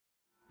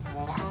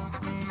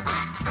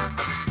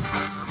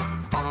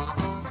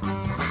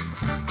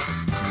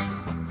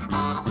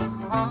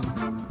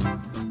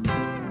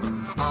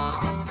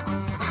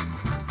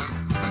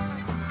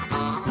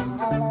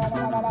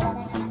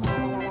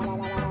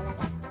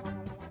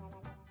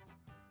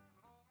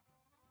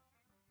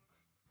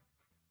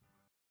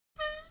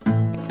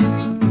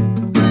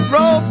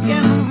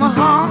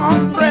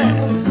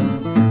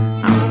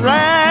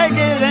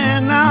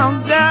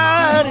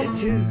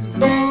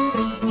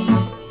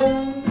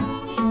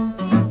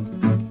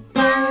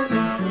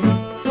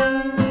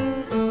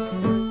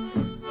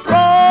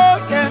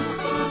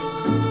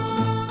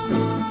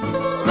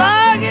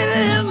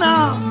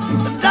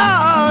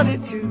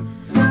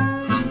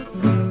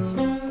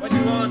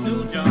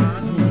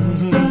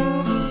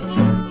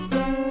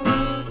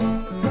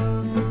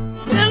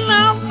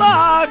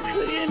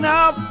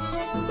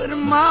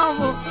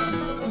mama,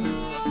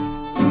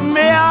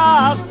 may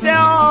I stay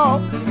all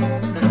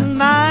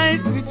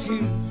night with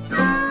you?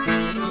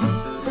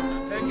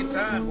 Take your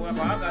time, boy. I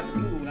got the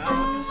blues. I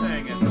want you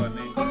singing for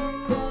me.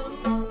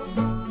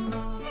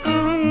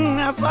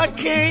 If I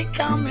can't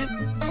come in,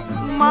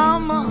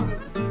 mama,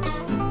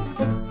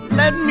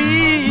 let me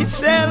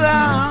sit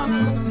down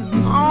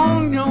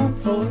on your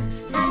porch.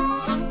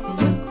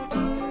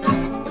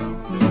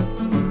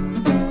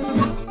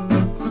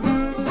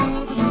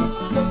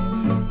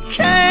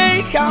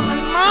 Can't come in,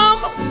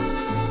 mama,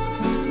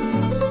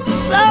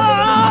 sit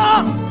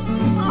down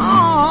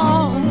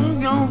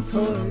on your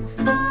porch.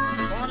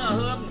 Wanna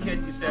hug and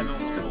catch you sitting on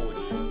the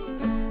porch.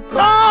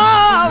 I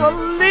will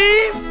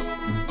leave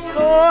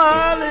so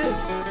early.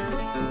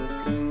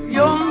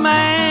 Your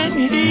man,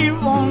 he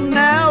won't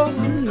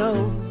never know.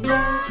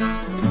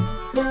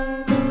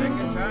 Take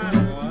your time,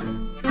 boy.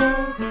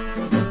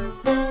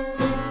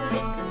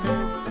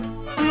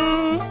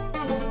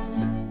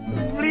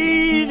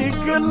 Plead the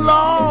good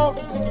Lord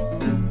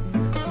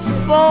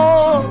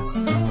for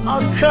a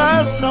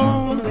curse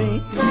on me.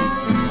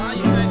 Why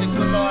you think the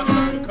good Lord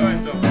put the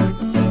curse on you?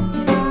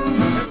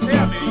 Just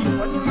tell me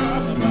what you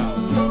talking about.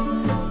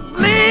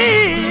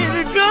 Plead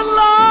the good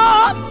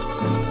Lord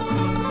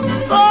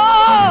for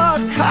a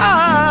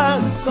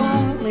curse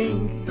on me.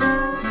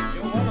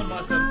 Your woman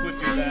must have put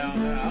you down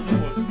now. I know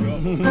what's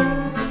trouble.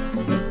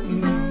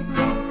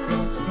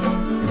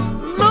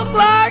 Look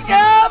like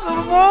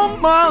every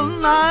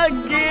woman I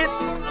get,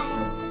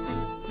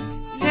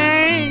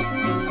 ain't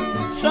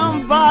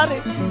somebody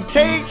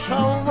takes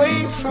away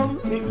from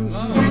me.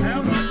 Lord,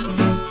 help me.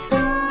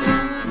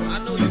 I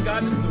know you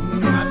got the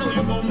blues. I know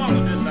you gonna mama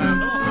this time.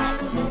 Don't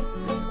holler.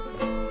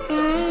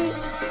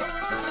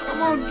 I'm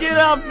gonna get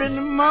up in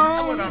the That's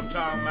morning. what I'm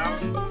talking about.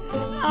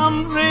 I'm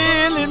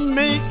really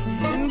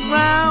making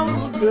ground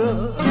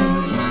good.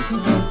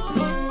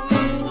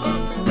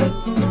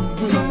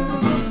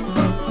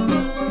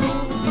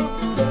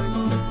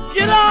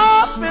 Get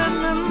up in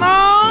the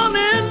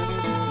morning,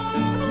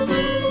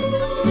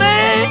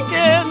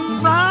 making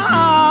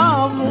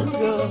ground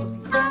good.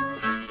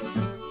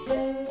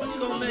 What you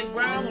gonna make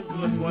brown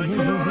good for? You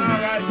doing all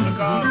right in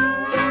Chicago?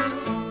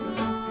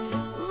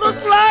 Look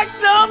like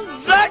them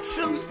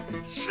Jackson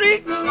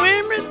Street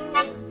women.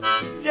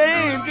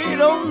 They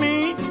don't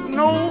mean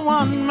no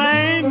one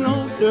man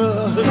no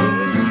good.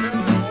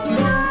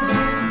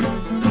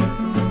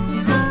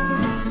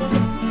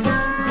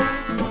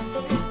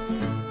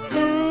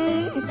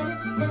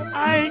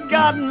 I ain't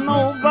got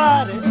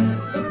nobody.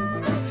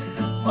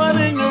 What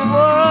in the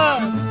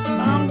world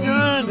I'm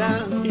doing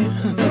down here?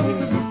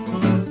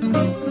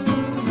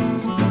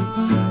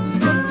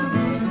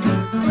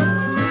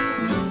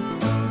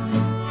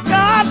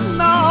 Got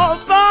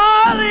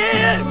nobody.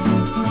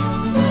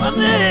 What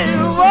in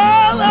the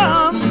world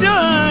I'm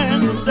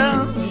doing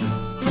down here?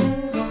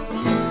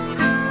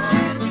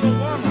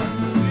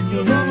 Get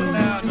your woman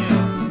down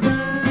here.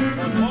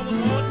 One woman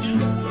want you.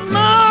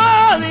 No,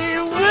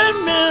 these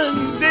women,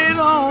 they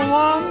don't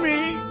want me.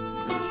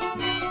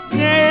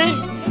 Yeah,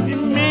 the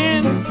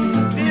men,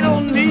 they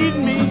don't need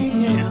me.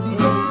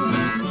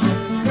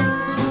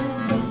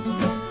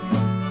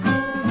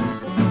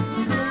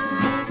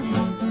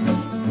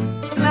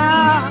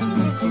 Now,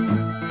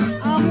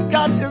 I'm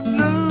got the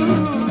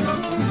blues.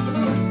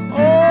 Oh,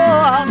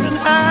 I've been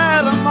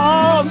had them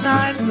all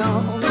night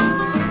long.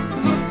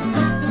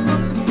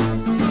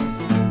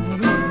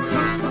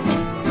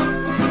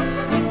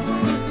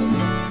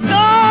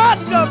 Got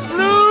the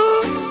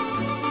blues,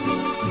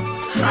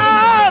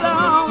 had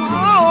them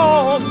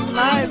all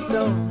night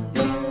long.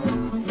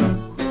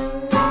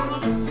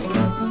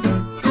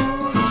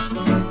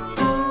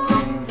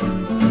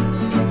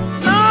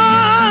 No,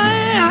 I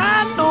ain't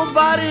had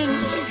nobody in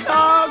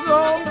Chicago.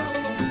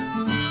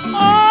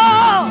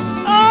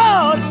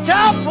 Oh,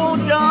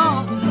 telephone down,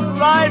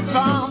 right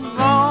from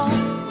wrong.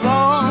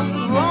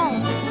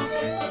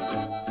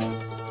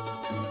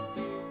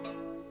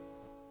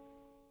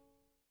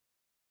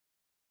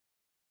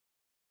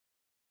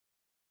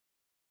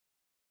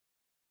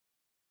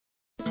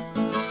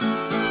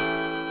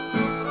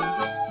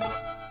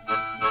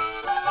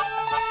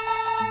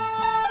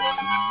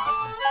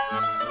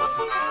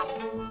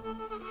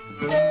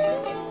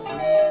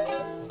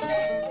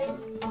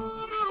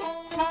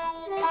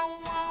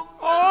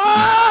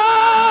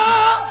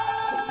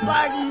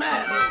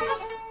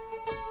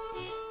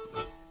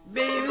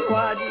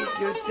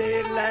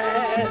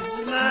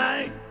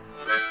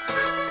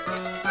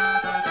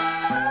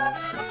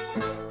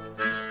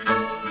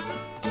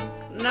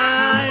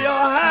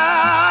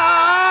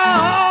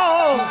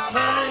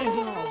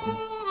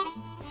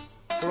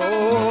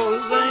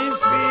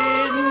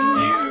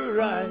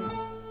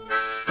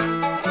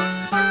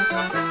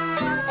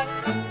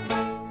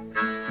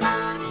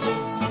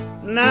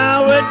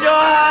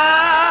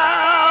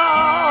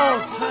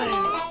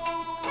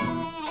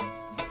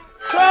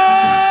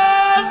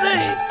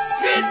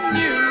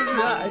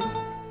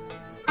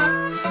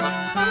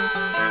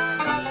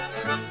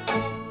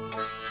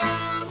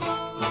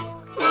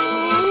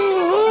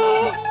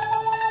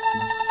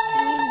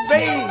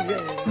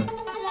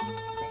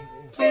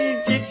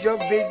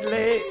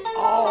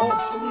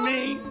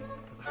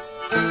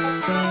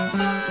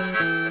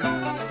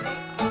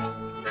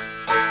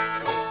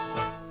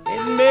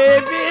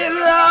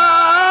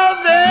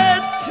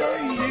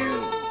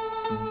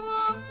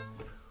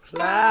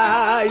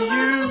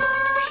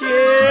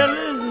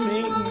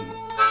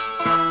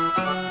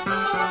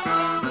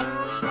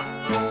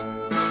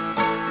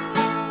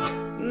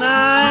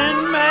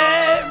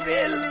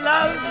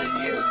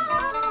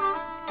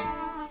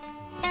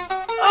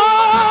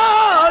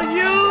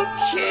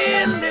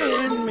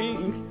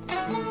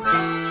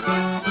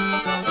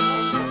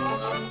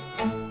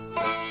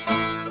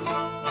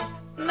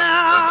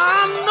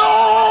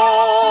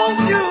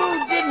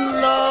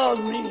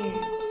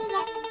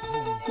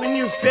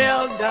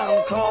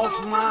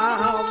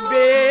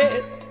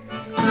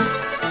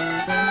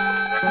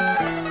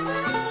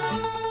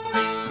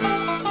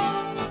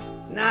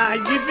 Now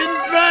you've been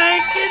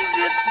drinking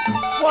this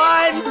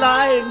white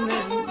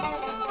lightning,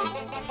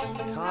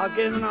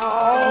 talking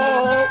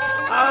all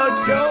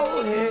out your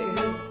head.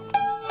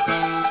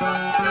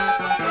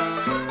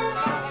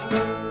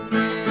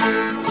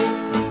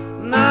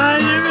 Now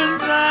you've been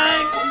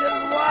drinking this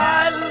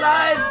white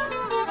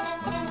lightning,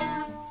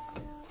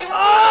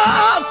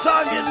 oh,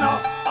 talking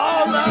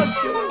all out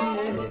your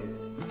head.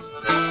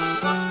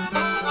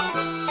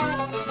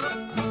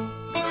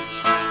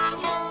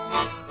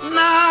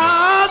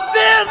 Now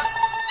this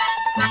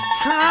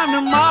time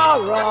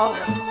tomorrow,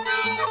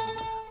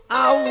 I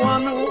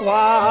wonder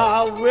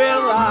why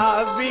will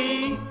I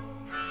be?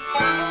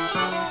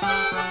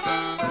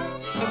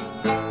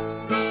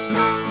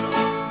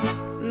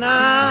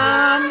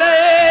 Now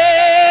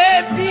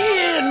maybe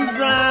in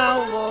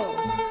Broward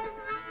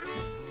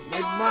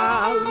with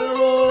my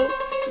little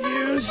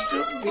used to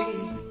be.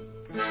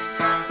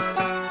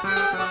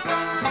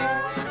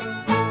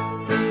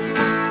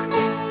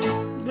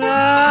 Now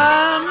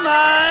I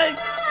might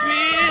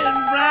be in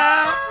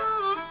Broward,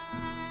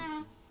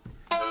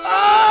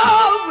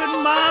 oh, with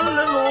my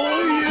little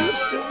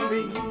used to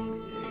be.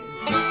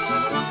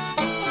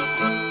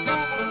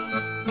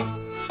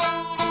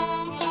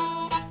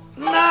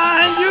 Now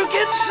you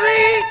can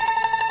treat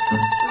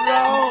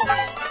wrong.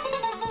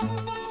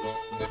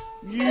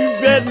 You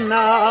better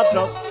not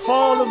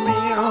follow me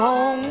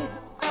home.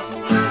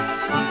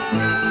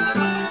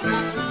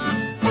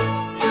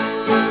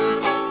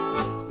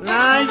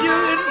 Now you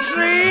can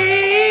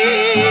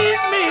treat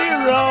me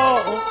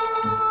wrong.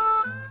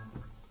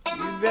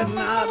 You better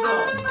not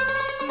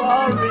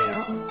follow me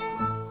home.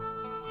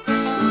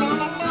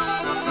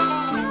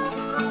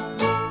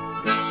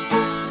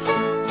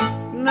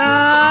 Now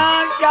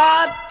I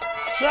got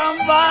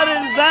somebody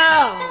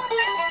down.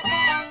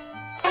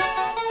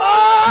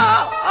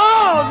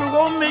 Oh, they're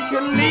gonna make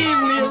you leave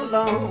me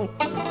alone.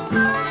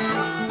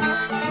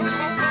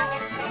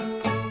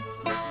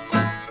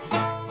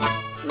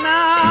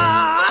 Now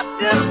I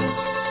just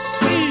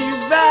see you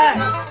back.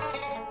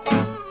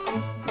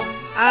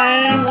 I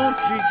ain't gonna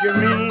treat you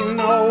mean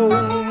no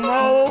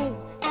more.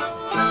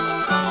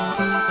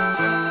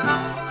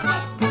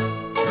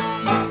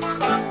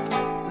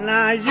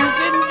 Now you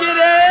can get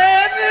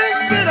every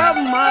bit of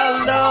my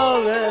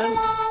loving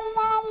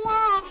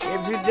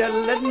if you just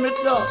let me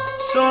talk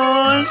so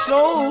and so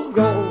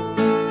go.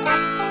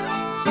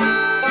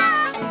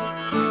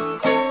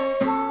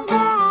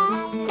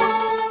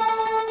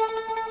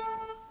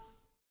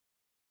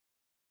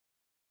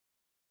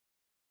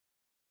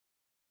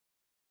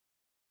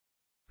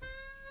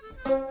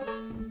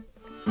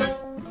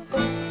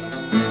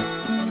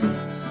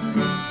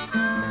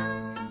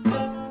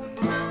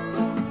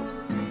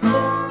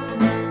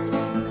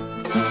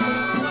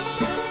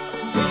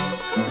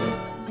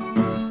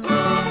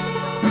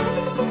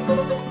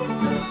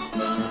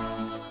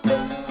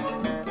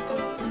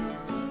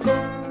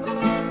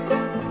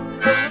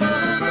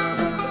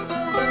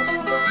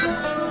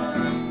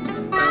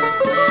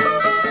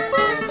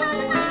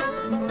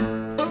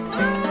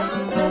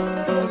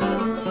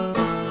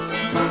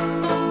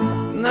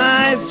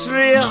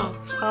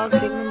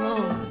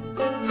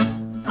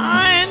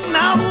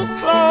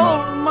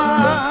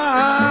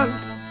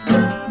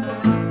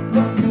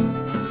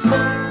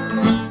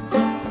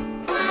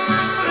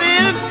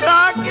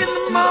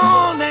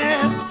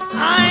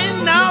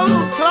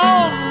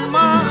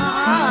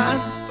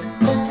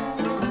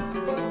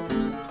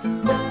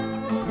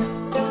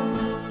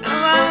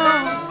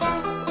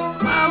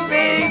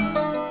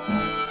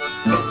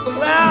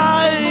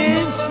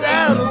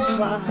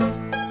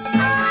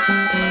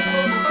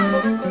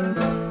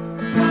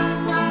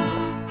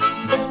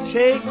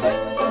 Take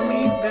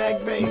me back,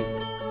 baby.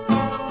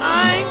 I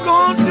ain't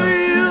gonna do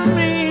you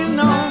me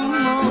no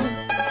more.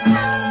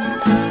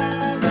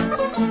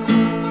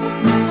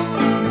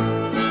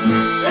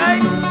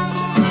 Take,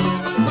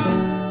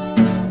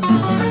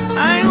 I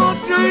ain't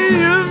gonna do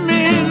you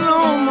me no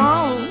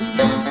more.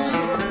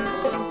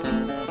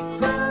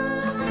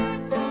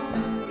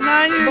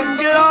 Now you can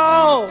get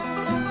all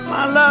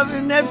my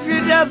loving if you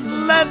just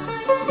let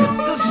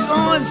the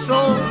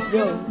so-and-so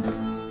go.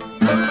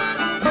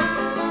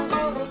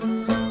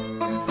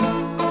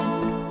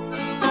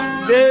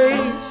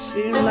 Days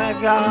seem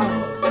like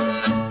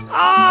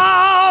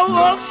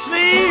hours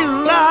seem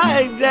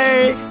like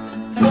days.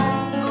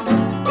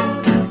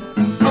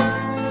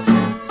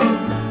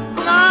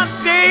 Not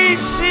days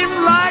seem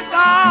like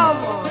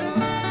hours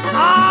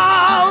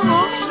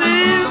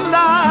seem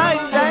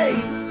like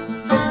days.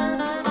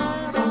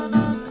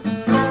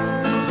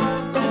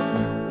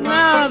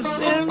 Now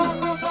since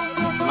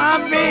my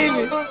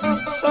baby,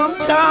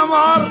 sometime I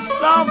ought to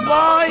stop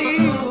for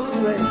evil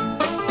way.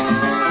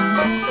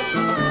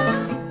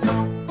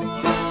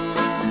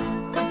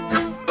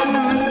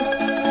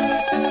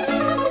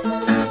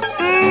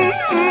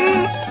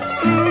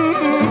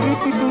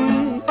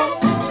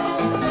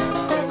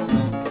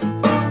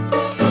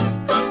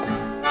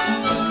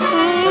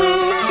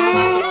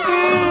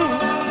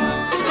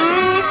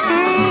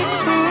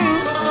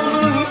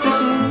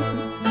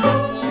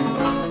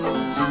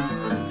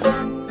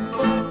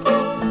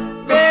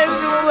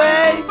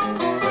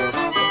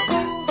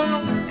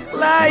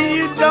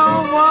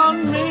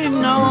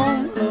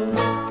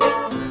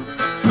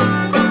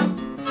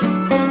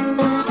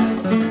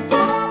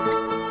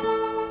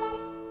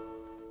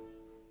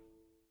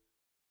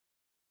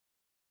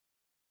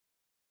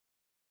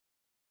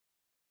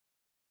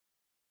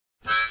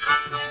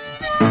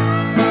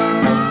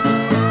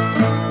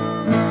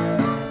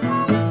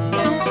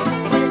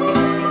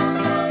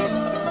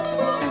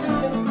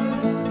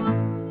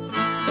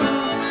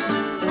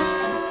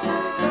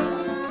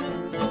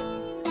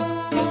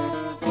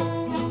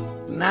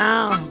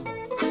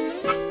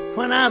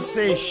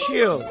 say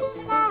sugar,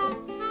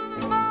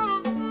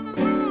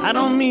 I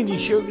don't mean the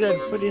sugar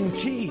that's put in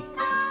tea.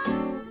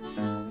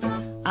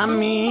 I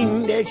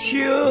mean that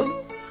sugar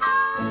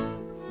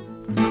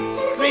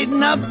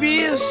straighten up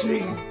Beale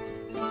Street.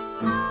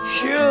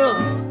 Sure.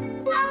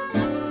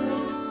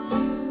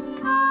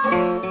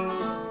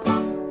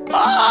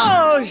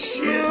 Oh,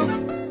 sugar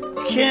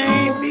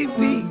can't be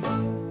beat.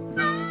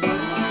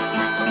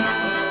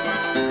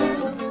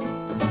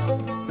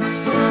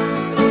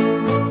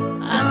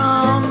 I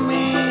don't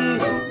mean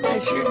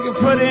that sugar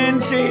put in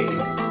tea.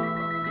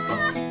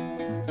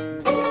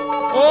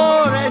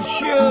 Oh, that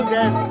sugar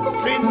that's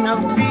straighten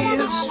up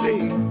Beale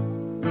Street.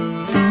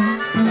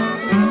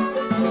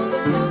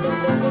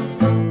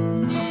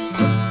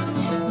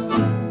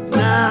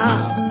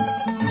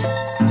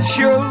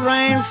 Sure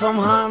rain from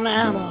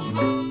Havana,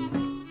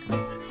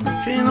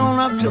 clean on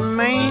up to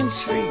Main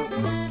Street.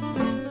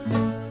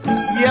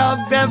 Y'all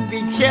better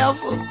be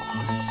careful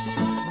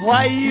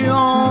while you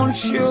on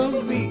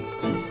Sugar Beat.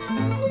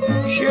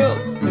 Sure.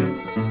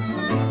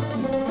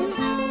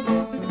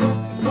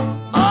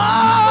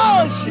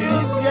 Oh,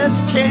 sugar just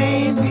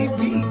can't be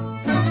beat.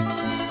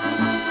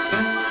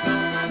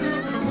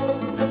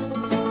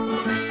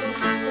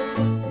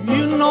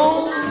 You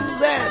know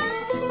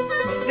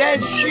that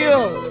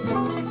sugar.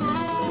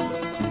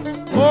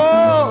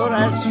 Oh,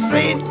 that's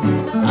straight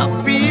up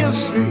Beale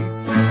Street.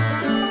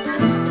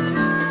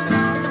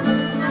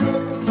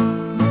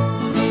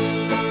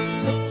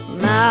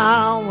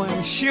 Now,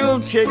 when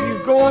she'll tell you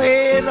go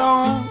ahead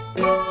on,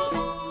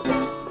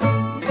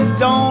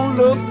 don't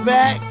look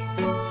back.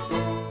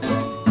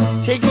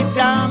 Take it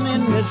down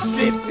in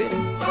Mississippi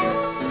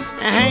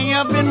and hang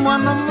up in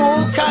one of them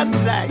old cotton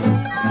sacks.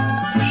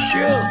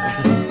 Sure.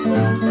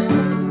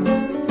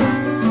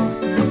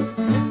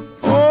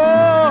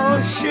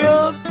 Oh,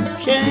 sure.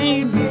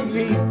 Can't be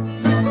beat.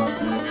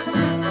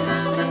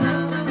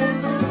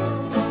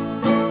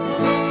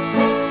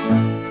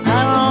 I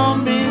don't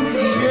mean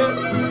sugar.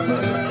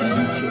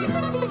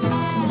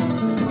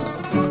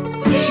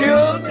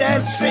 Sure,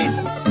 that's straight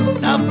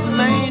up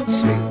Main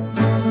Street.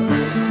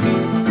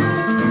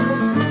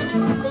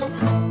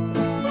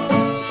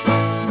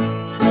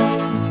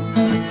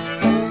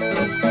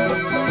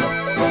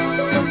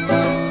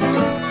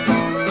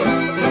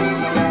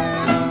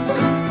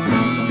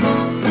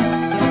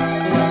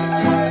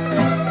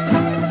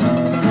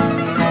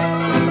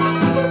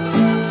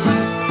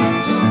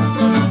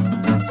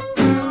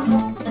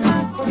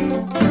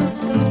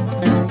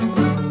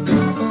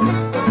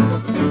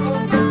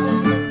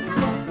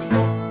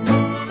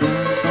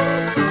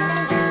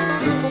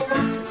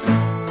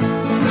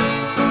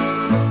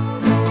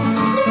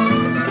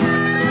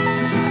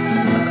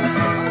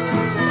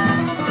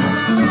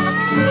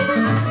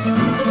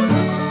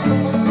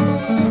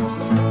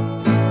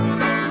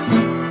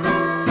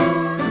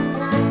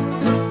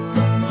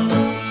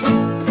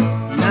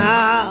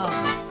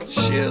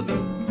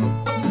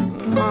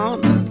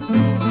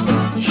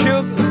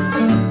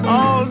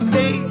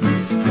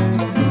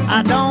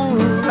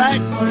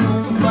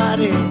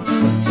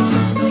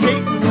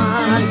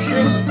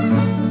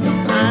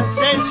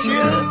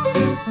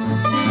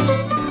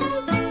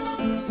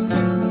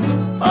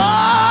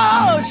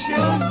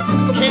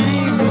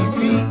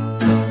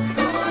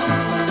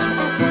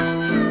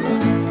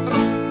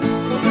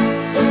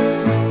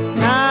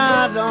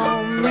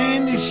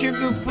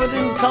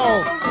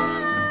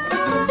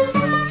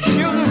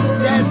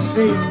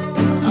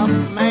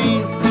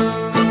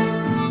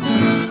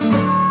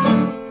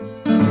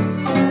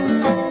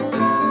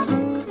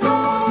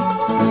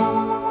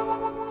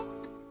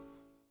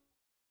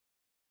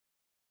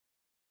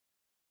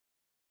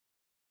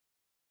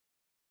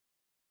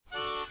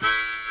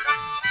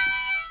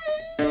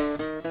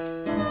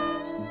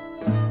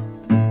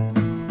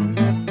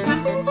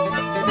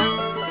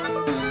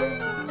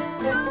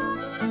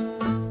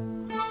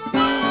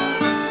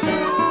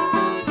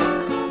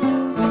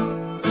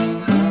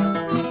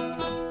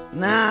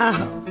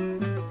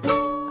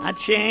 I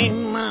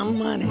changed my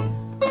money,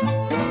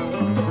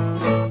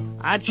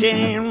 I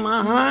changed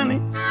my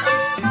honey,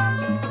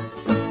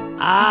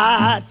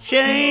 I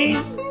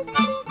changed,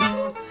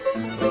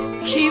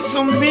 keep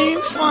from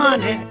being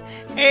funny,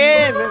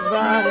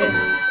 everybody.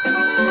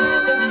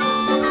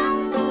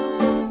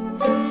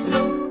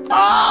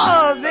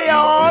 Oh, they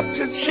ought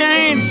to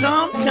change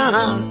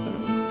sometime.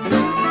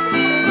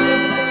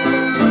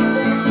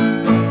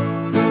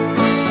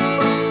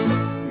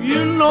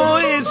 You know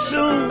it's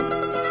soon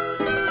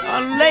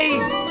or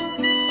late,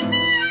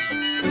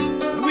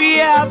 we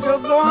have to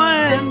go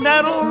in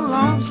that old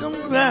lonesome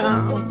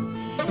ground.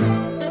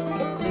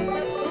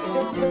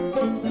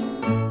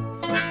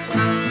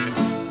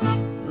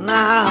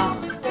 Now,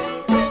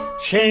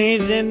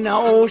 change in the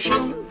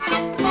ocean,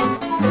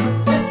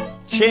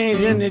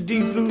 change in the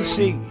deep blue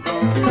sea.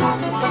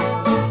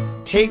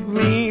 Take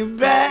me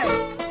back,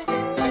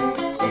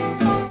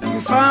 you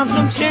found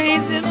some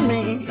change in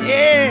me,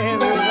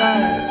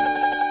 everybody.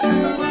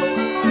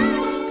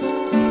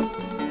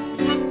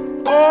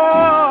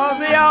 Oh,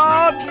 they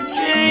ought to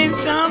change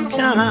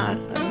sometime.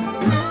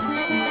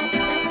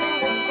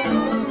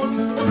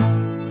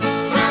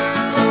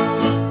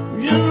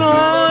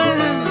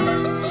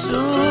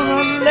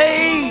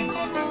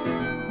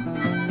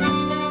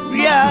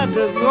 got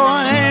to go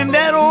in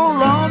that old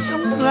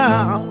lonesome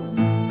ground.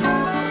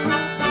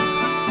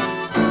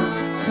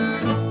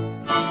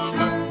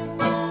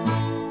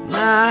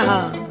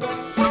 Now,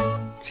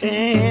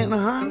 chain,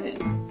 honey,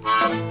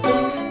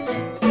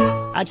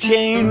 I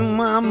chain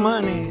my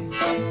money.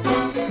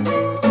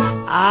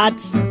 I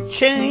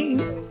chain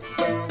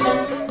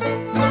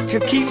to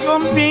keep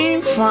from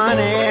being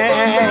funny.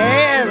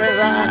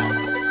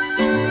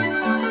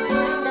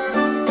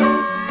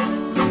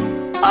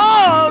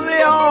 Oh,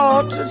 they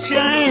ought to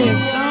change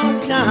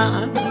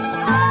sometime.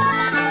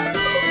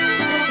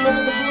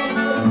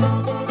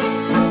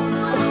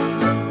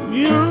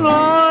 You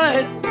know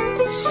it's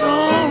so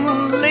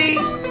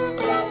late.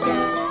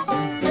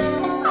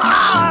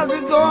 I'll be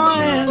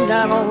going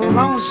down on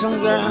lonesome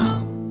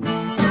ground.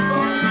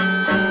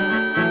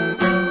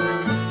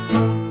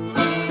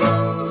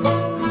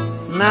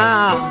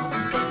 Now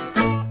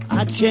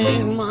I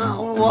change my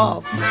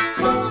walk,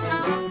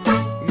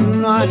 you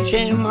know I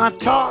change my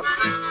talk.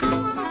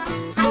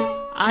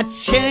 I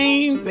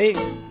change, baby,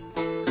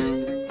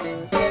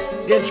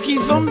 just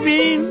keep from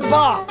being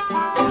bought.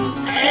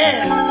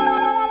 Yeah.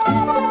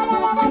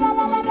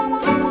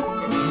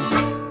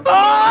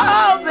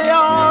 Oh, they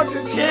ought to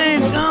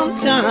change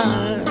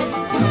sometime.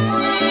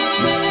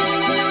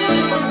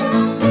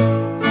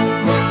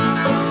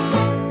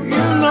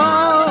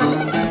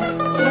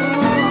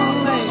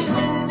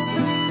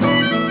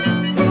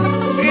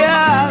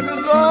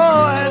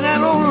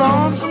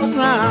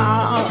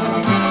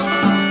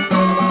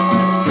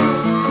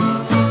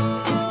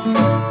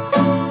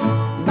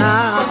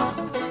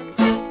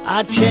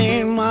 I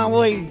change my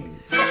ways,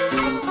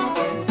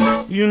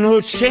 you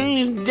know,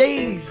 change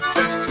days.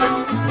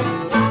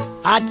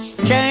 I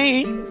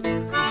change,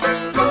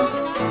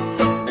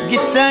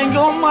 get things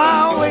on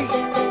my way.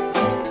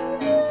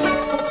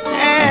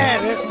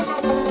 And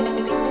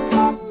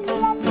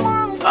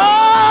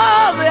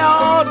oh, they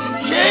ought to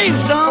change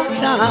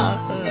sometime.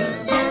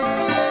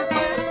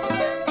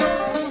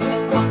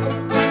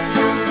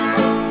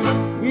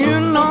 You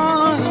know,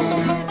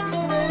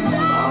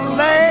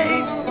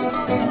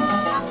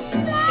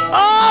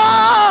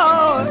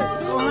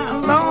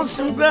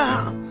 lonesome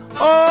ground. Oh,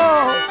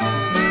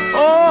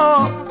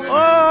 oh,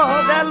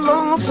 oh, that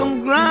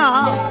lonesome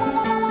ground.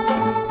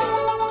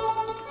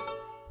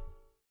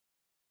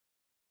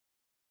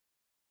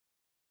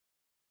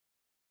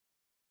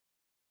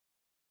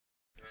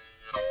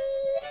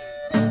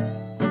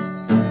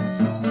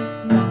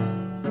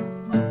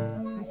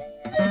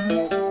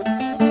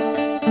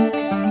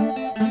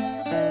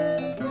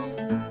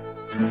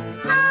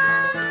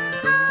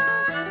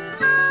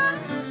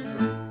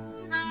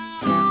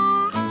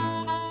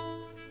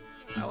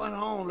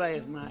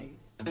 Last night,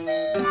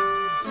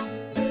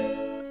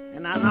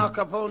 and I knock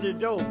up on the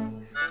door,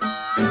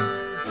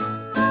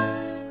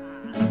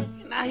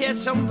 and I hear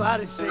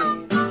somebody say,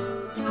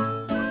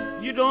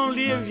 "You don't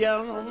live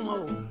here no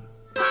more."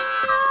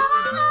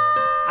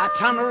 I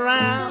turn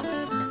around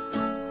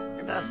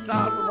and I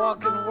started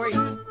walking away.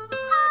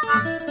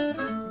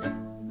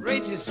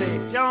 Rachell said,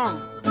 "John,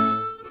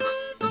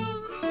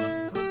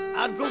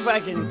 I'd go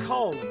back and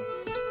call him,"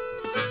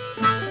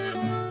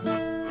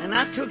 and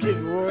I took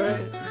his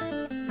word.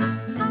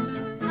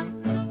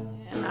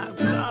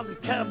 I'll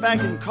come back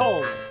and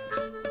call her.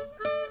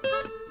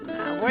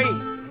 Now wait.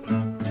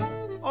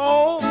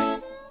 Oh,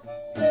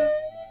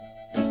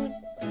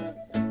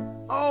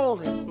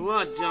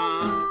 what,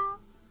 John?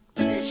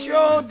 You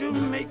sure do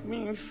make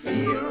me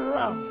feel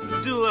rough.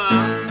 Do I?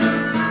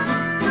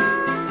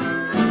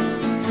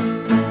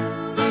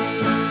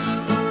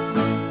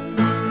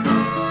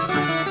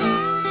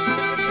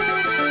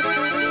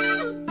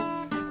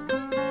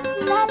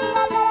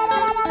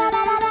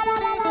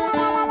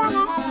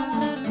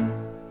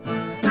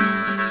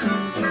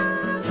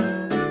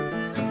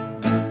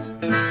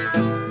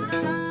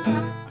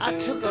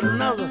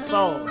 Another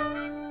thought.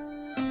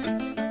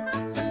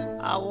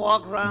 I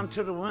walk around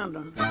to the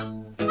window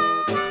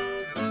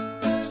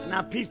and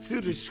I peep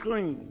through the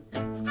screen.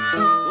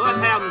 What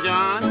happened,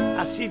 John?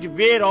 I see the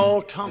bed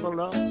all tumbled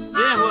up. Then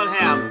what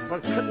happened?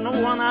 But couldn't no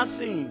one I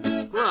seen.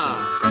 What?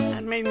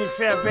 That made me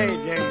feel bad,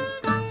 James.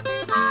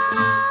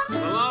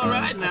 Well, all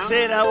right now. I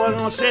said I wasn't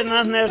gonna say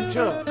nothing else to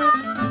her.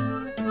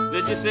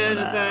 Did you say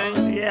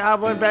anything? Yeah, I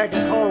went back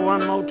and called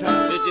one more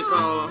time. Did you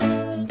call her?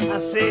 I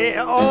said,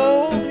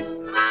 oh.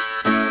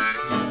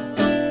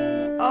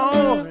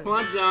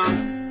 What, John?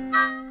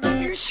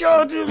 You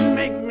sure do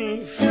make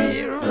me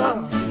feel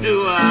rough.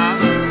 Do I?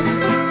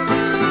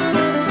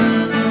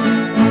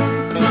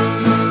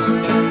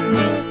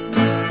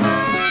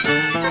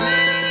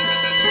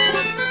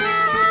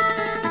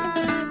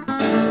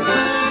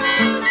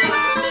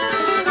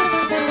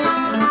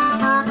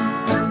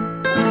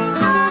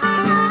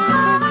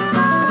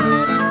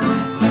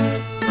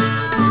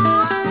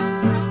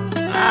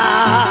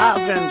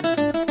 I've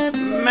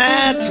been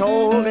mad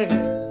told it.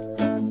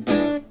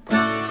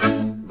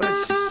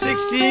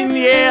 16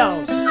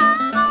 years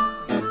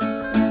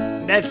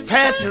that's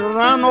passed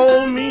around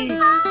old me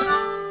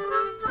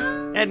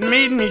that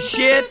made me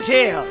shed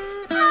tears.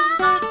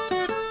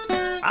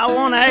 I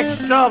want to act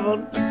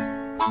stubborn,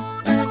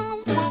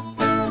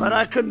 but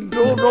I couldn't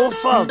go no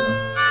further.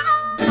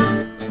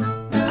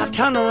 I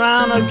turned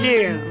around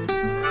again,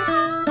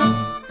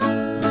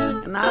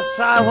 and I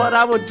saw what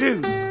I would do.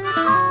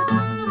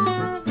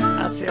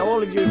 I said,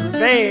 all of you is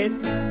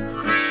bad,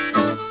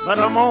 but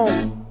I'm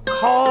gonna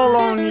call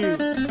on you.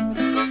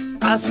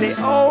 I said,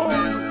 oh,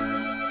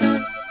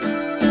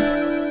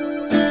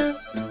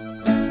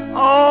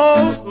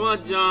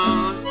 What,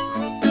 John?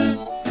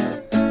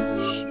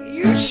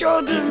 you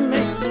sure do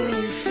make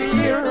me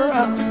feel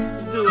rough.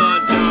 Do I,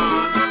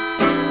 John?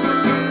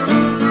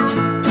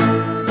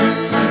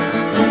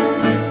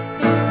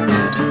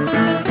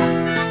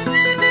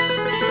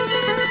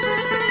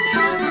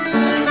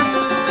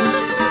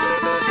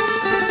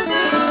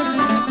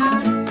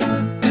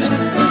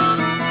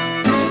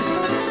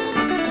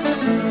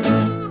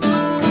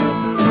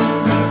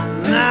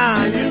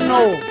 Now, you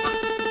know,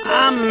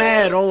 I'm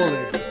mad over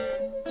it.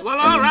 Well,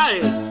 all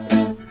right.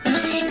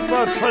 She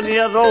was 20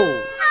 years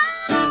old.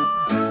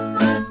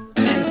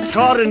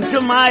 According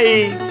to my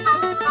age,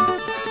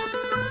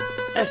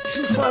 that's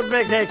too far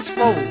back to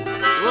expose.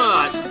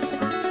 What?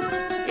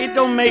 It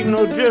don't make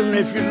no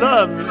difference if you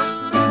love me.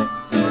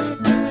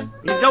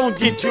 It don't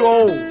get too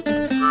old.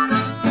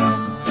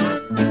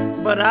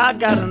 But I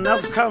got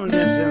enough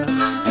confidence in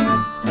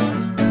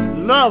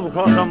her. Love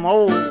because I'm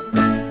old.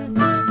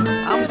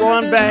 I'm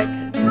going back.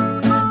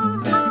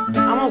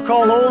 I'm gonna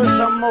call over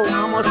some more.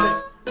 I'm gonna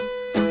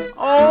say,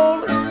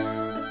 old.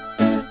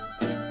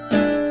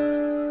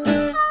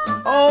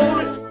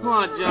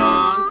 What,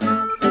 John?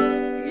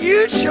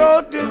 You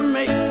sure do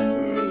make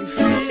me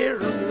feel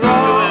wrong.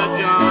 Well,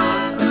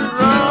 John.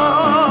 Wrong.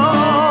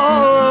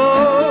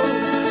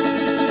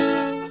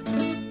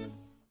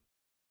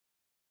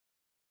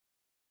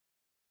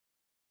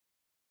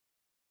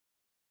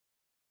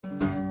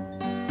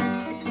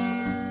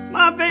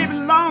 My baby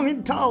long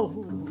and tall,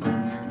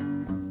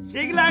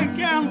 shake like a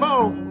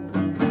cannonball.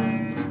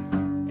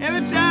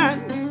 Every time,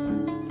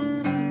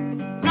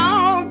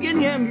 no, get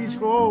near me,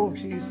 squall,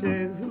 she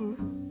said.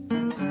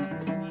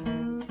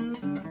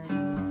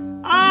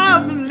 I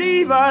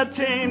believe I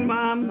changed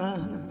my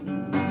mind.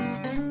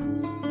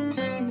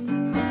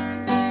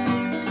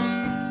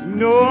 You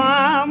know,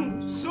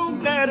 I'm so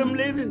glad I'm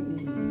living.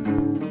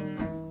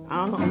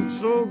 I'm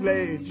so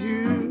glad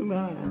you're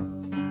mine.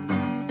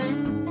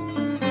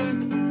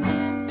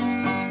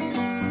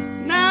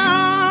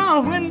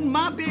 Now, when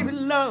my baby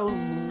love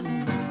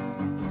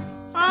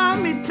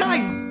me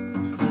tight,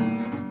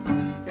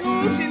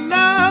 oh, she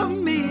loved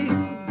me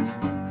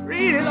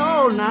real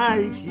all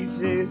night, she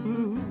said.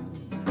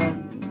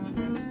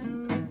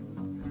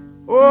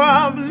 Oh,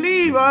 I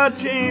believe I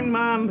changed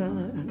my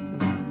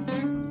mind.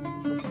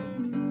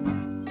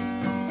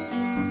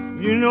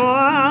 You know,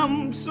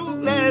 I'm so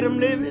glad I'm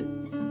living.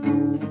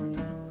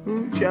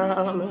 Ooh,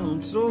 child,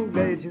 I'm so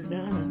glad you're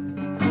dying.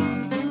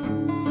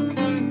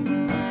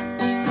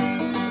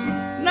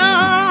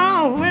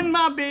 Now, when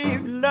my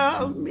baby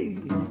loved me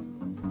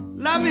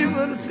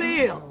with a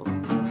seal,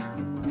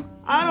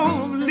 I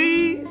don't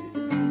believe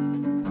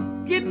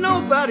get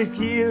nobody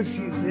killed,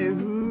 she said.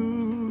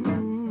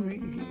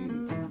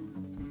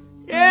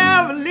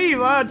 Yeah, I believe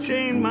I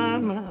changed my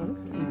mind.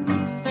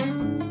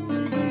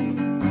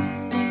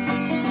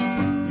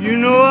 You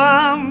know,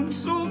 I'm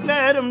so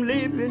glad I'm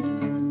living.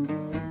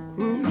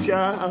 Ooh,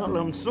 child,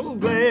 I'm so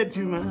glad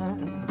you're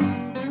mine.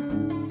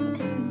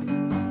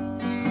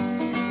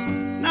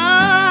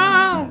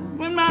 Now,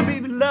 when my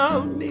baby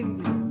loved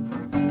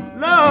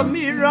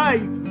me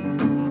right,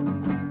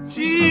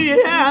 she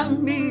had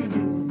me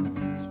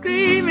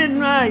screaming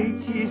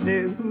right, she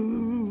said,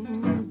 ooh.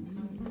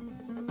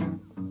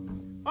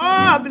 Oh,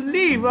 I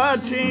believe I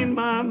changed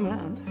my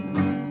mind.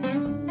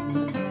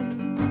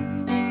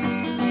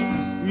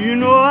 You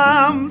know,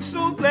 I'm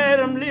so glad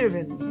I'm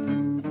living.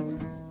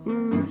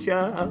 Ooh,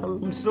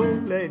 child, I'm so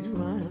glad you're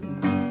mine.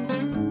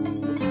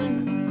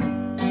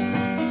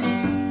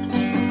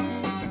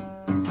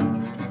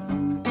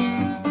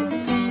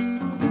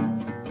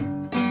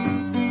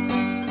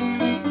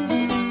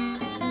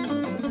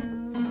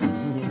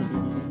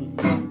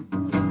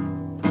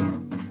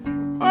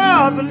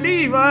 I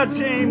believe I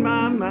changed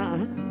my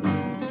mind.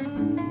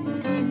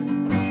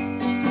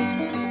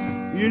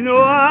 You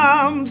know,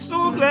 I'm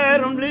so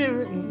glad I'm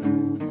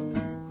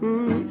living.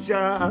 Ooh,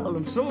 child,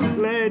 I'm so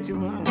glad you're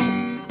mine.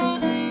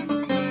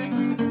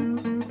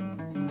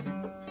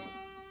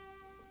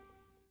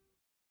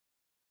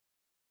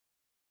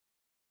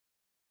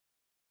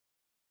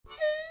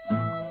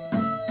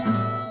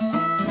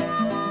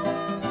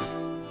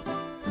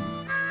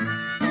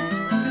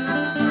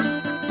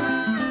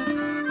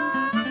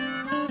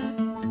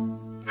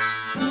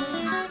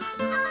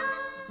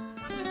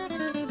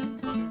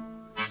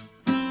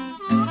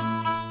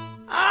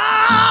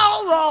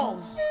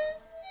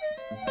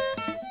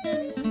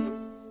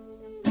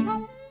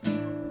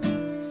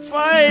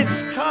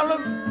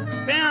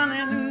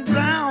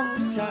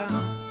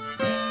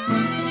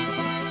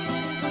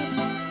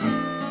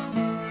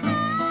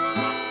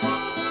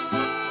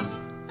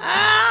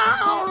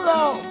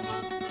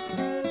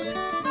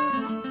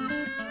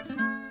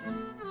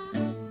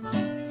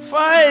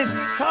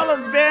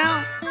 colored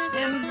bear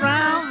in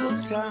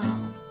Brownville town.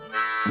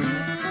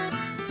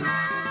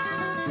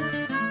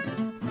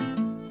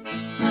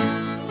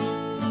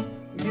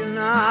 You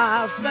know,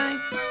 I think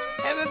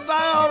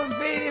everybody ought to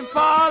be in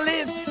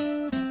police.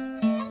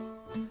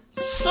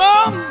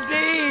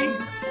 Someday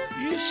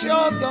you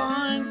sure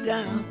going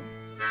down.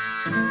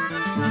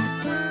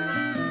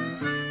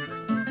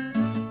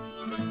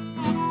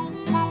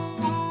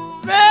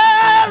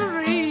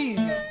 Very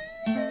easy.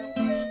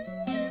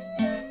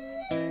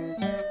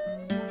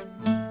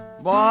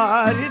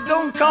 But it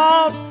don't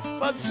cost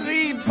but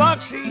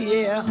 $3 a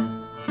year.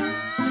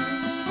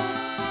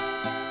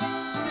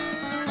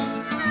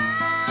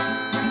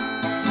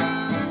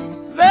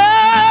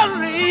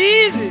 Very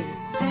easy.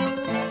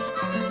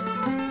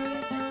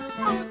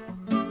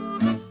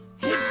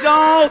 It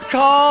don't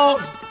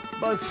cost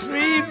but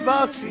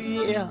 $3 a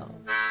year.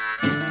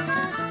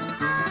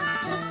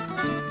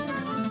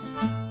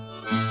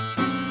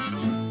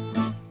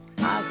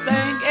 I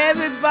think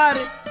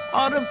everybody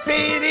ought to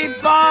pay their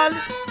part.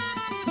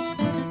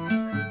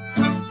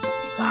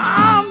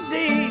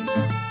 Someday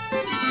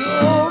you're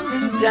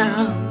going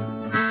down.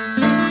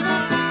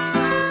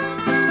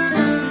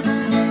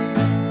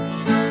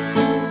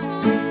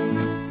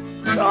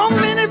 So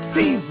many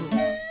people,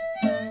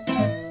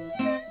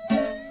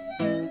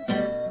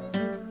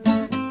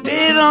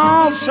 they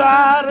don't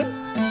try to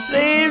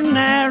save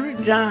every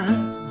dime.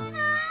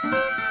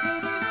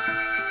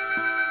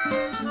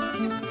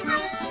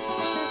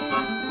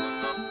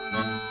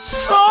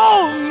 So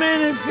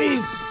many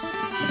people,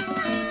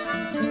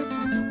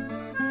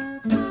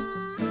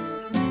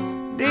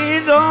 they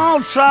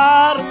don't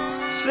try to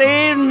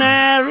save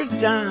every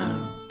dime.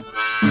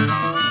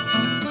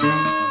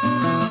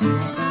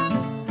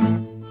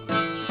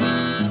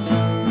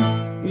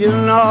 You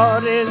know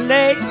they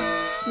lay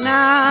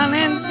down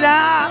and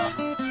down.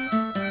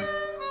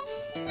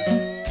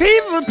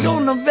 People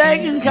turn the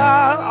begging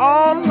card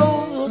all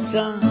over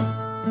town.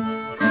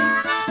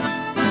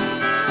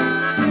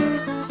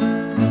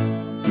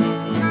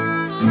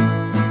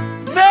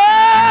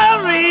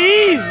 Very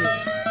easy.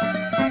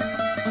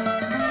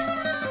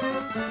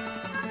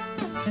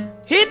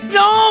 It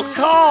don't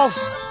cost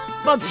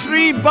but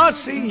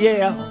 $3 a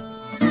year.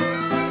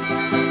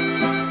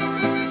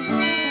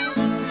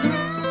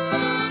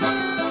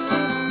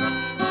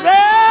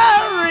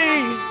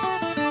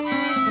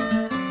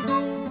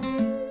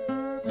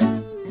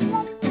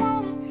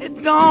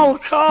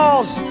 Don't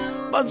cost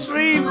but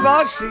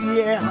 $3 a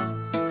year.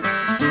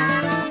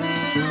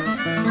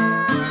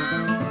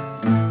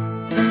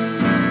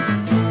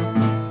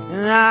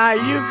 Now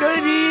you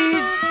could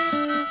eat,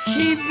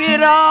 keep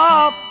it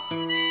up.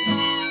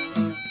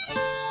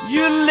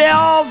 You lay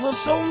off for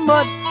so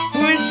much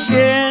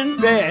wishing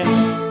bad.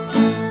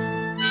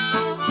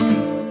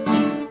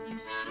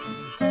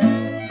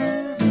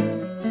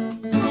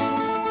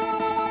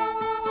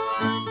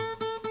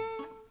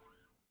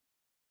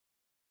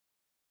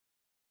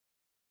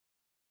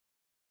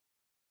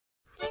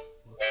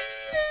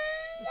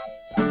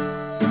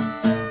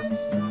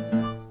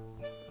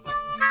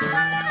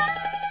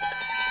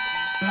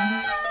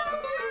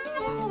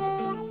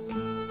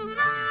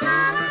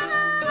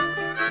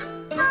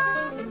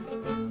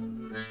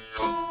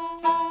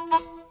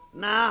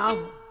 Now,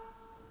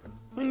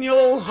 when your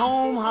old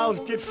home house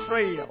gets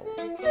frail,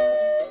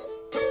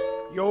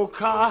 your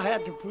car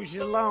had to push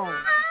it along.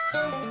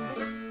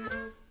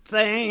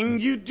 Thing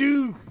you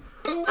do,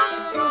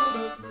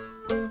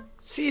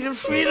 see the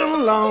freedom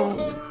alone,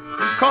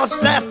 because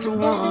that's the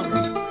one.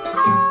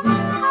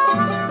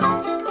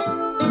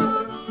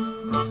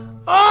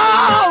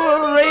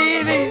 Oh,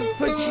 really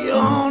put you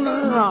on the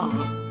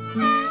run.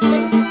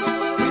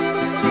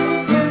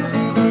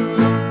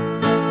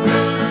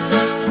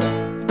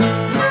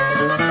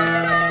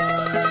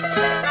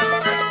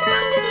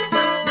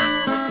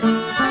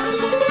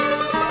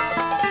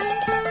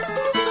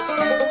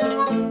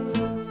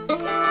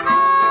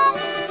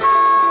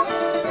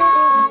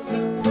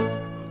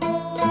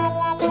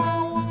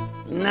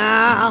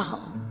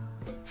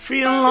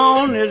 Freedom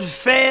alone is the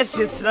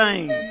fastest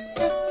thing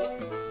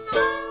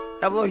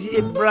ever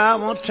hit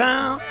Brown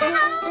town.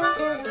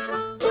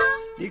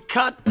 You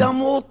cut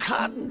them old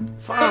cotton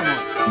farmer.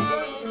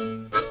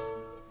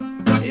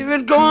 If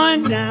it's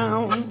going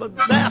down, but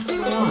that's the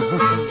one.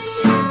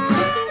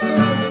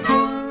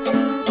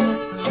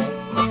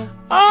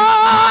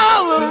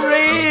 Oh, will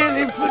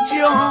really put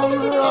you on the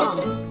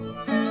run.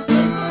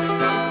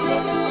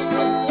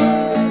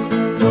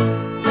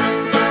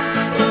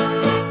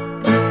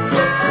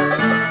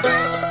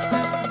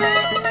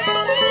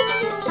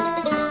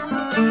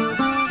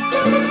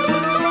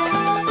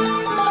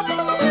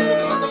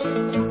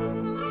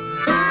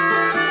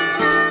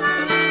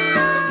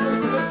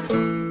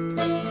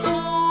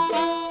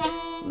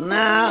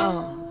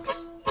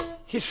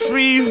 It's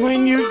free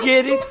when you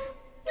get it.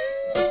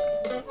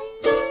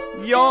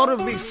 You ought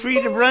to be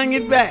free to bring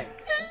it back.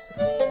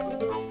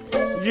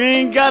 You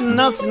ain't got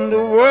nothing to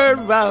worry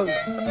about.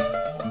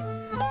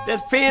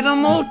 Just pay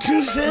them old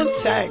 2-cent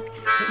tax.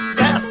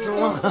 That's the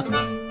one.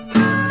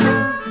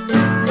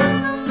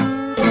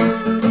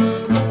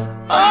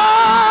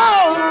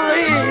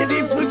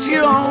 already put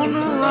you on the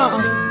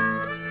run.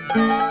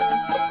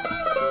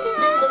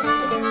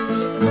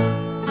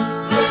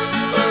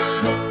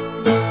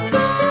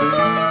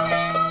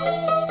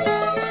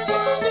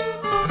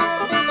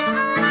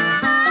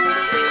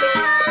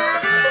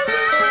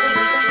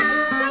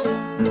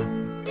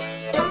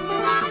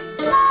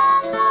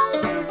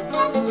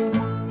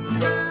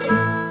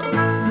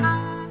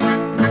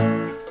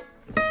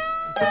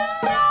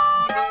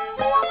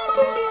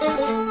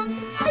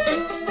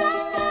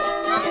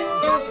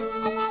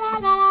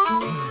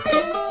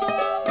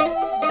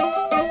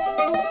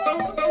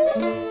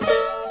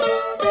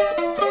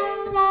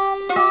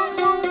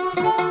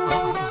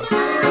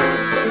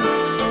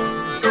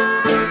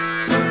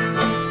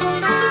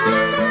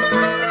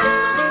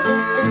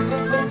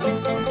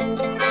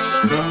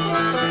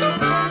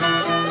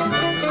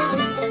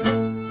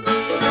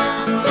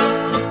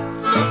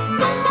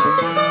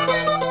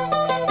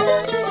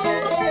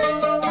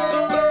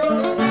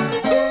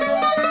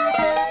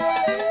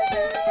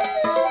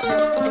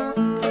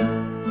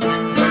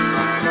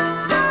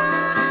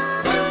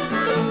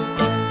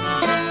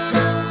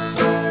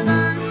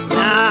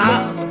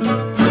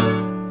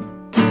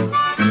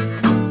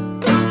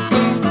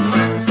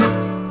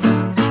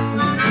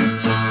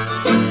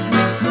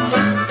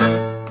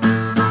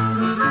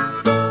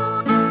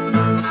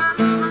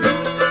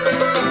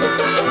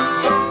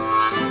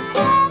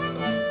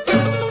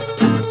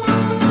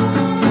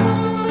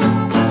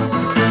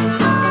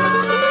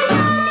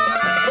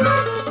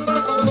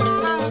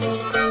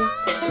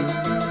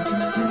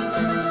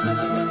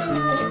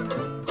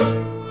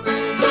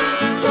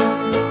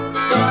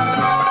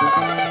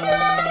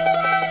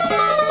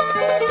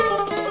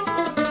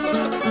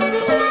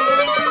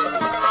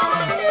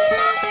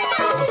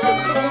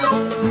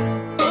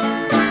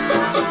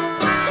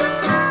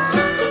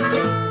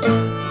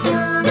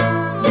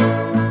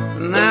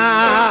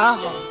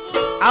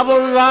 I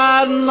was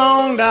riding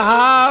along the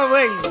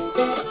highway.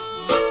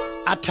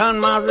 I turned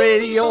my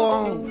radio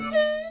on.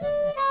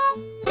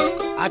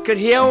 I could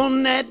hear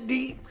on that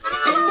deep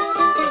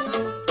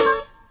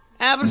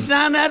Apple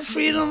sound that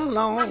freedom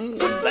alone.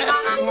 That's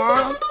the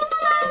one.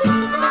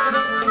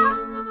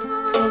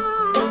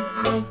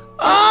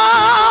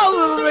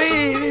 Oh, the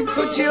lady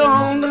put you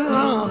on the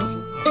run.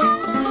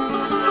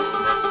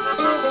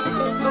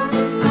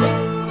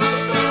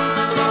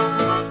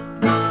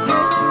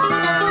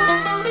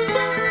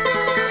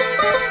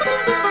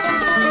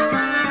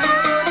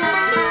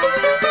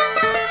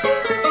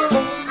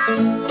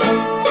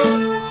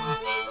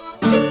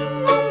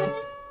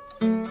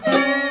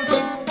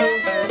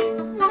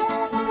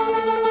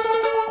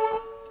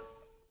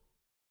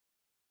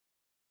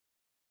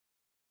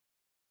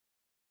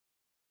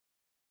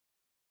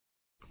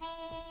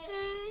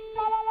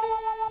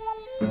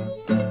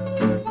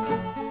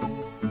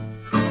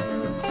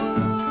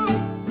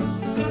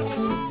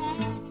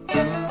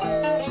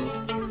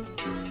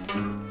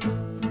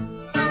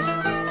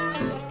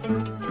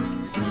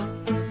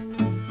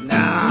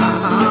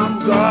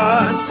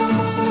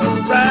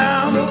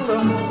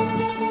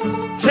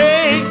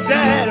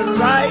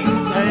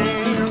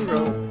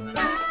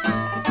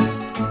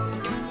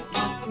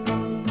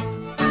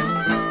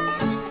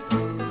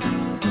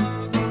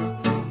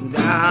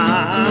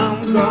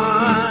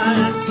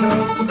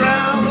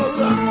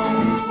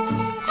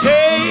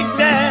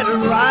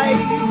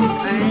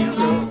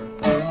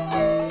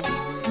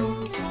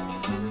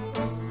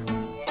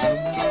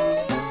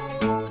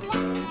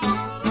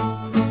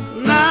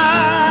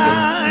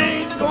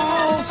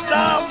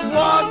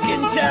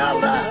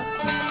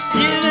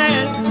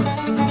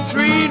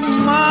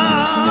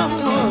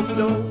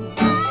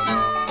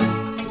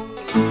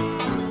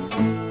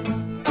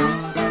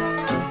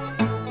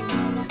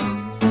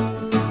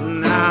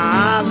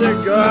 The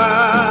girl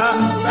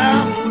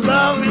I'm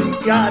loving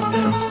got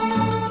this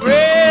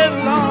red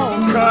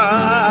long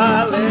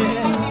curly.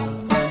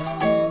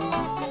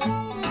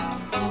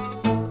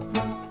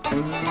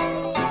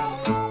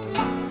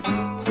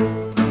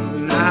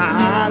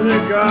 Now the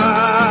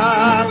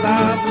girl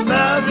I'm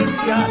loving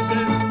got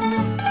this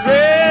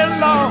red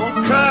long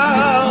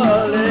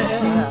curly.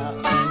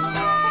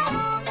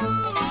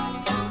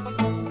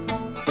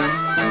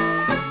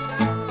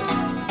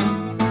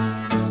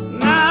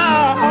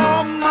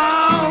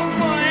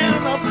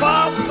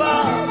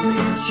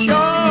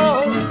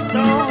 Sure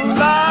don't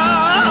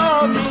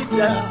love me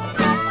down.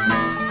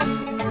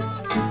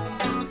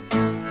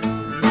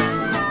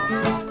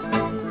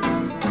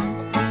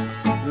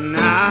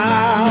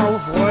 Now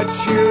what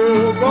you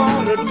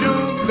gonna do,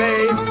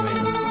 baby?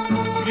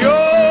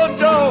 You're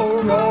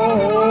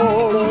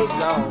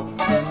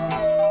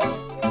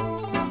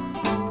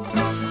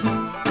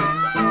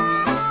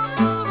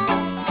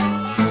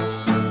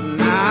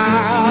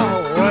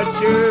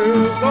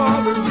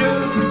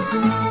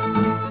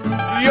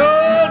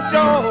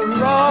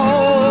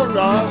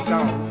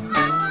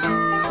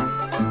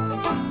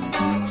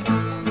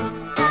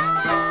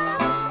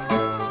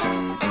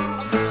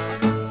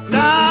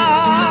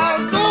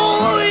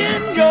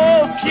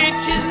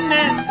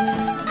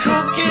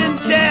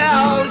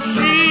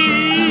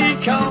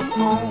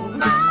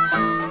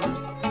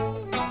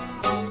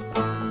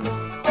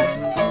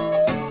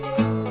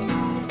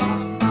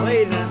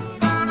waiting.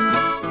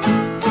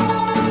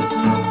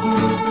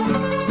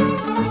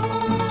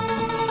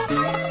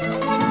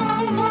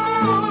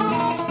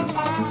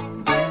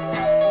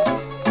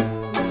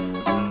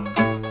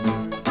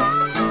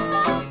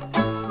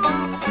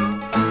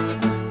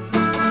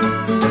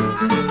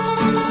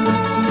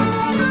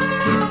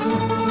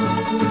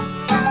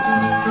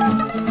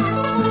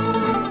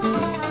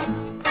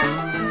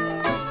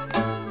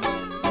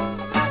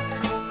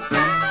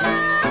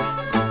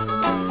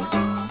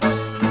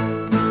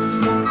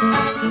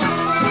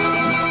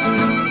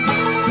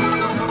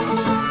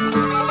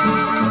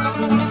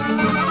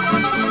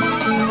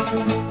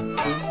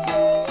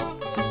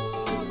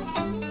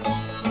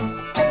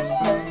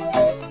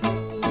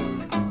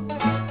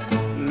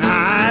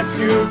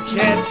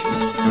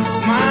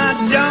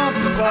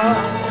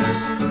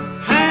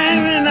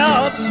 Hanging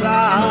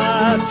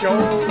outside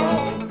your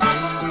wall.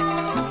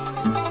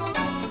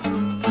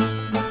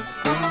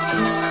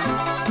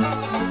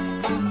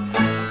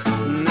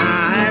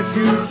 Now if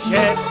you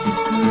catch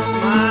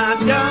my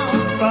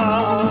jumper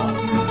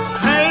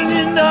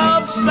hanging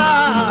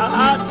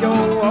outside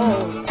your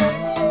wall,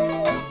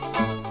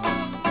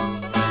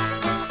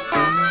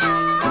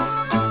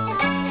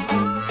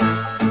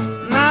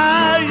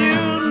 now you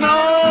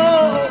know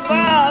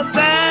about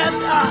that.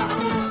 I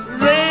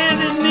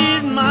really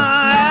need my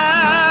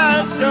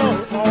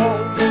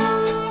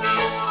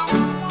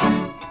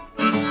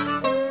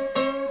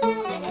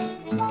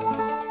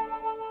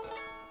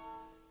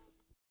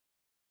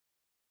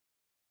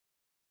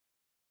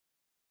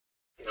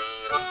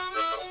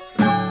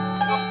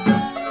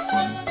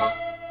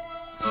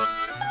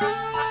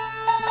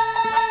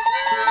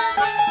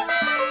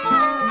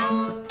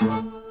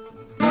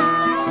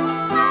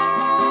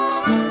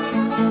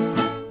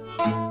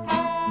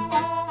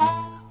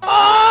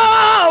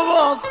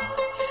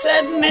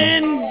sitting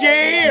in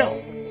jail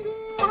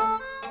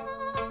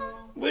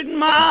with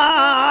my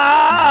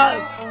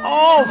eyes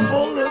all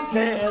full of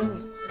tears.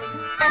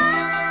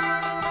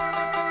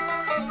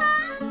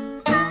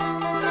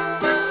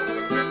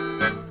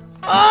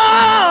 I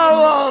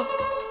was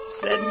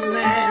sitting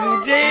in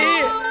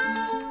jail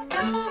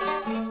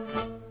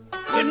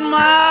with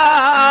my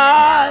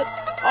eyes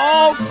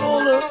all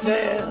full of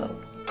tears.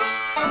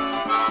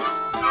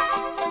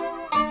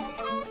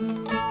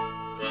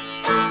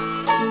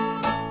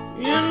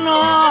 You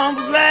know I'm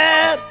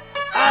glad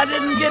I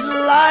didn't get a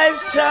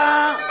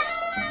lifetime.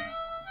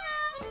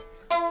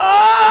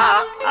 Oh,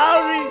 I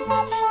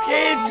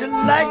escaped to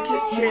like to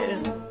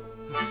chill.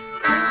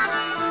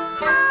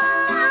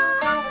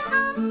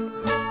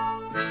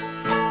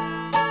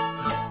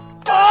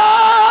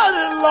 Oh,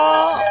 the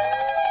Lord,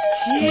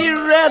 He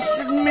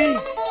arrested me,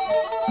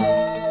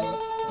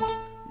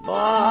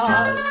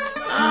 but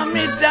I'm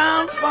me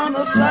down from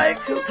the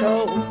psycho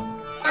code.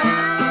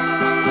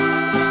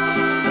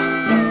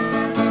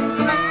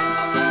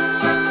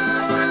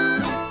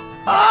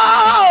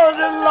 Oh,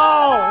 the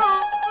Lord,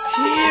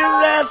 He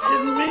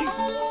arrested me.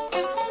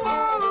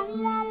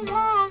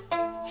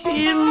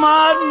 He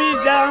marked me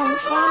down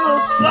from a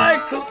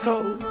psycho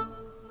code.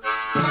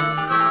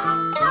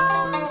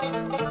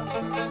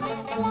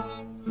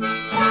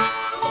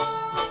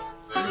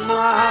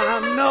 I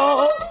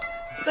know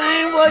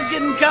things were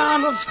getting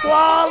kind of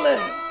squally.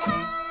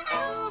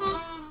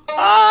 Oh,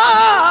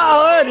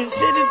 I heard the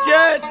city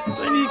judge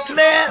when he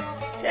cleared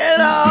head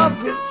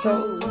off his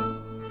soul.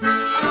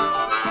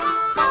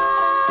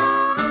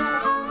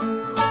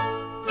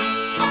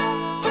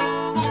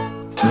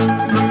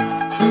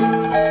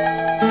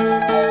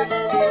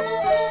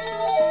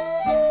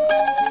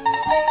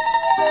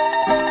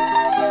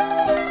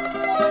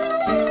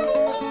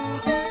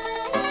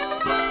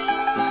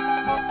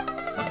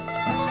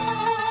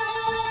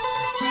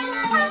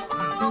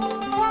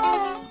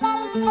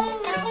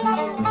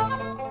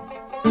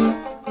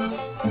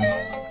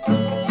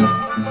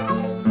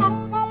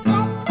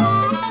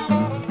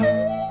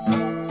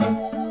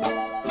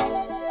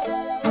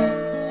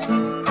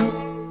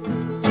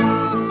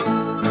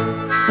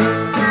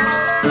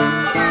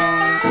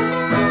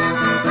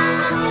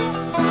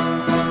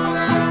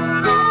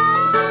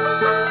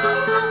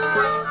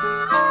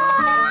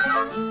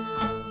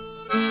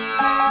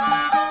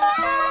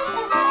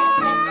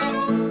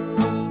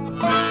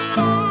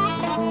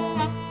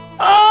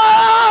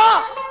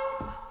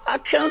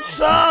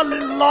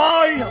 Solid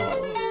loyal,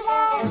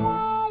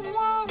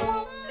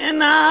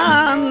 and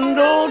I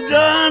know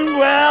darn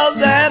well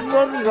that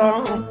was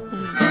wrong.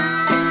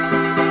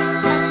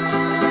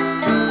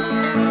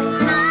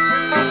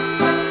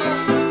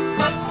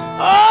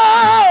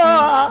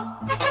 Oh,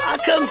 I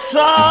can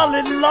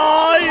solid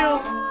loyal,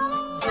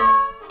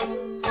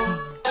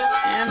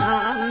 and I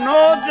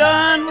know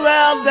darn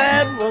well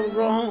that was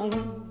wrong.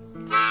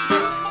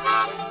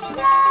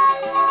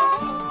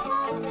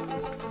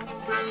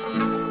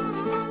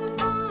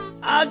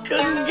 I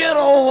couldn't get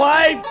a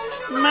white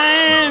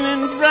man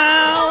in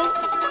brown.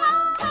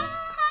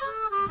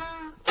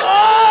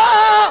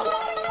 Oh,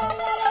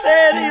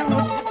 said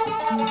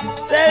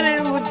he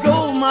would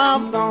go my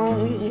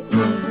bone.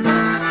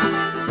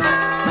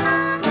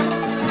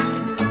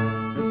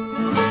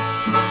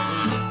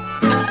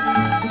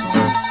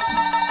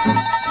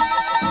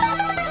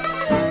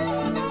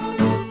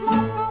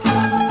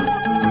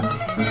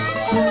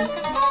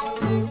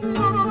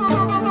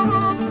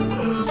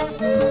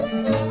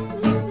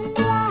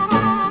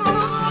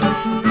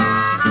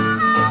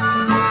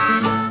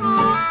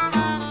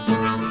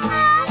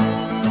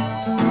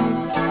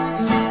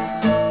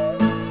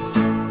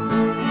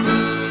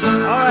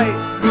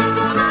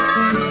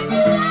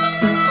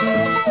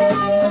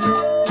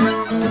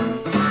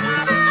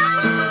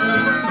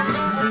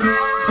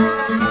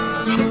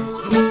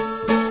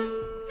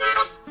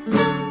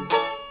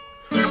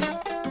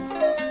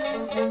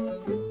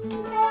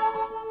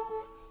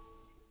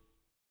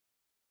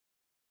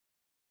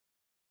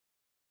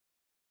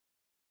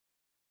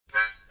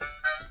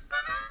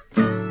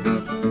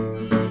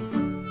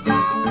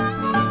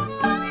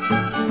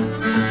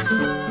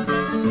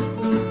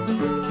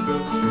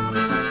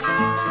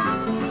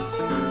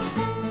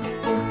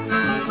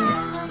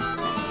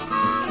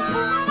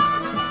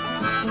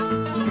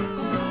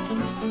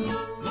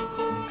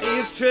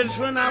 twist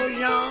when I was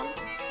young.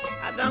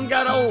 I done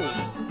got old.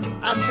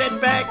 I sat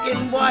back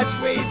and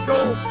watched where it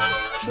go.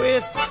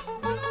 Twist.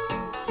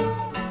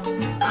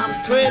 I'm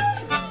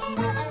twisted.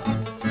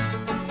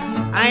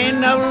 I ain't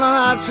never learned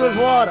how to twist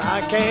water. I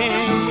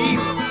can't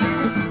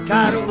even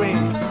tie the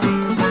wind.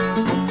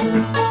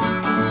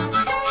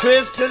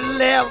 Twist to the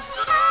left,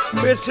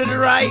 twist to the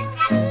right.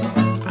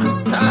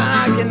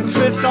 I can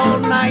twist all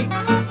night.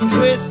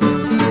 Twist.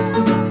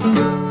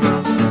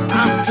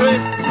 I'm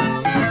twisted.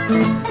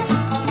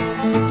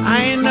 I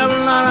ain't never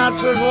learned how to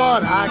twist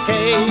water. I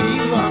can't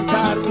even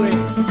tie the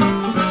wind.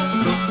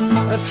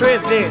 Let's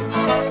twist it.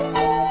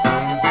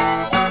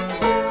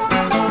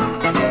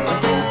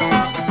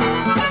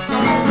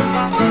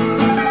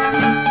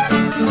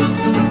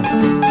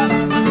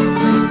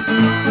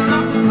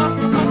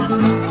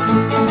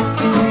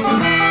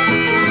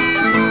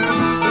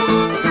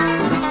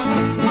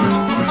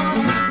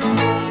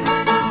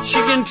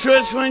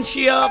 Twist when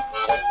she up,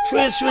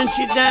 twist when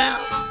she down.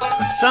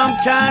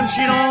 Sometimes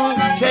she don't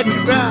touch the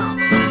ground.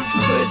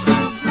 Twist it.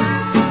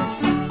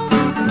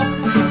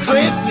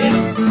 Twist it.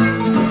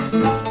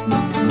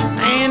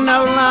 I ain't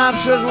no line to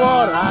twist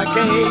water. I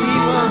can't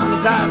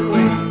even tie the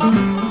wind.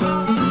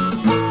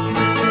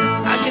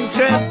 I can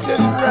twist to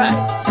the right,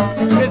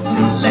 twist to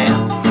the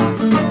left.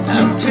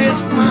 I'll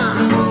twist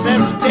mine, set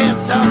the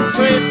dance, I'm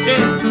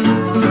twisted.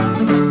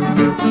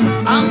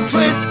 I'm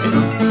twisted.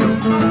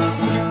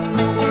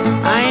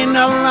 I ain't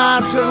no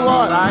line to the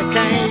water, I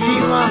can't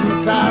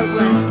even tie the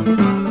wind.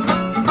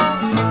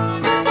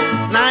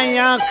 Now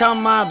Yank come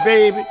my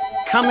baby,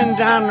 coming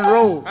down the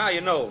road. How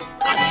you know?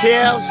 I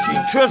tell she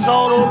twists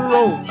all over the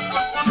road.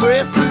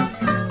 Twist.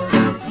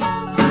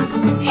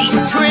 She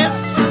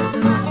twists.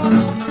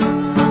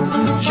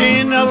 She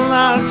ain't never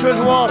learned to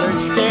twist water,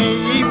 she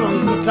can't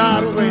even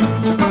tie the wind.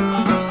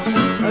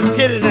 Let's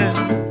get it in.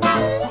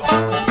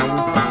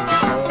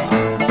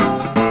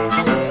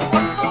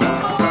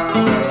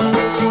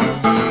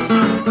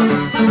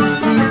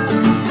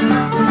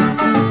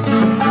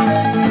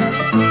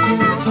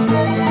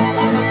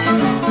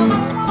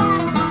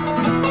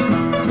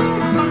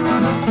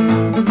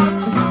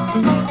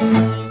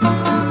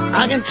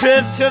 I can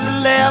twist to the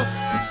left,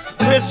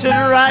 twist to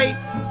the right.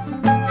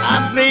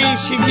 I believe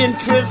she can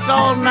twist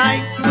all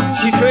night.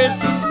 She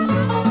twists.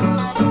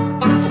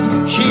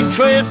 She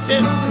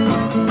twisted.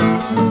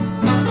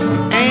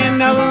 Ain't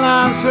never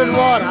learned to twist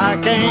water. I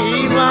can't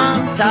even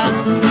tie.